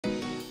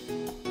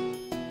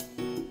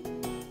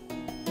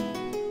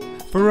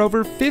For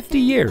over 50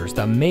 years,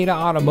 the Maita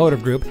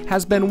Automotive Group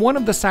has been one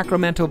of the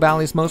Sacramento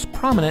Valley's most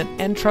prominent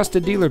and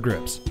trusted dealer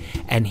groups.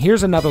 And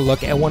here's another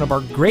look at one of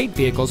our great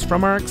vehicles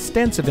from our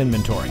extensive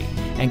inventory,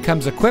 and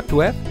comes equipped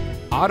with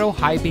auto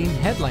high beam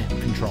headlamp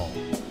control,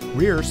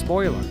 rear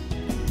spoiler,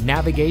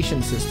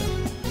 navigation system,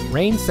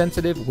 rain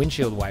sensitive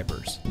windshield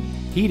wipers,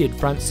 heated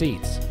front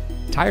seats,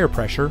 tire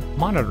pressure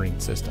monitoring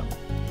system,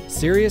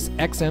 Sirius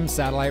XM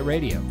satellite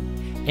radio,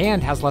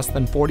 and has less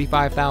than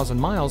 45,000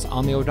 miles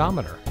on the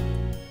odometer.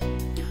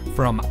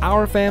 From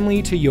our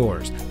family to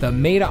yours, the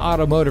Maita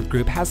Automotive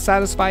Group has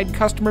satisfied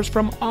customers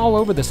from all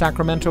over the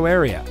Sacramento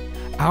area.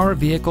 Our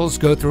vehicles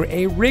go through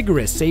a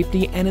rigorous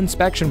safety and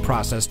inspection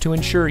process to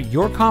ensure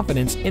your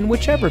confidence in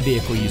whichever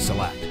vehicle you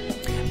select.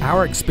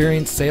 Our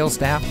experienced sales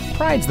staff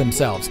prides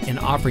themselves in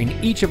offering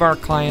each of our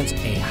clients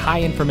a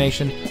high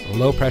information,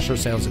 low pressure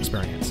sales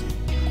experience.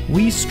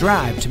 We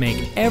strive to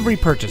make every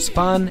purchase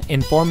fun,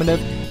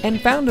 informative,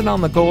 and founded on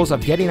the goals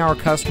of getting our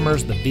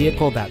customers the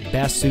vehicle that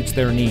best suits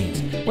their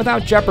needs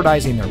without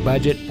jeopardizing their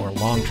budget or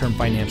long-term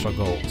financial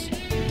goals.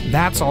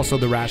 That's also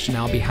the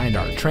rationale behind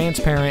our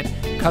transparent,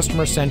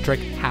 customer-centric,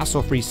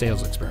 hassle-free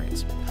sales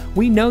experience.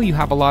 We know you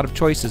have a lot of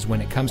choices when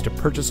it comes to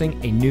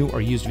purchasing a new or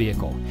used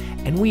vehicle,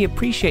 and we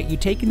appreciate you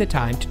taking the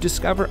time to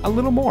discover a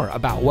little more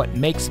about what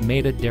makes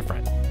Maita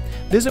different.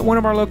 Visit one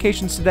of our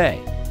locations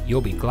today. You'll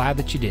be glad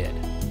that you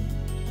did.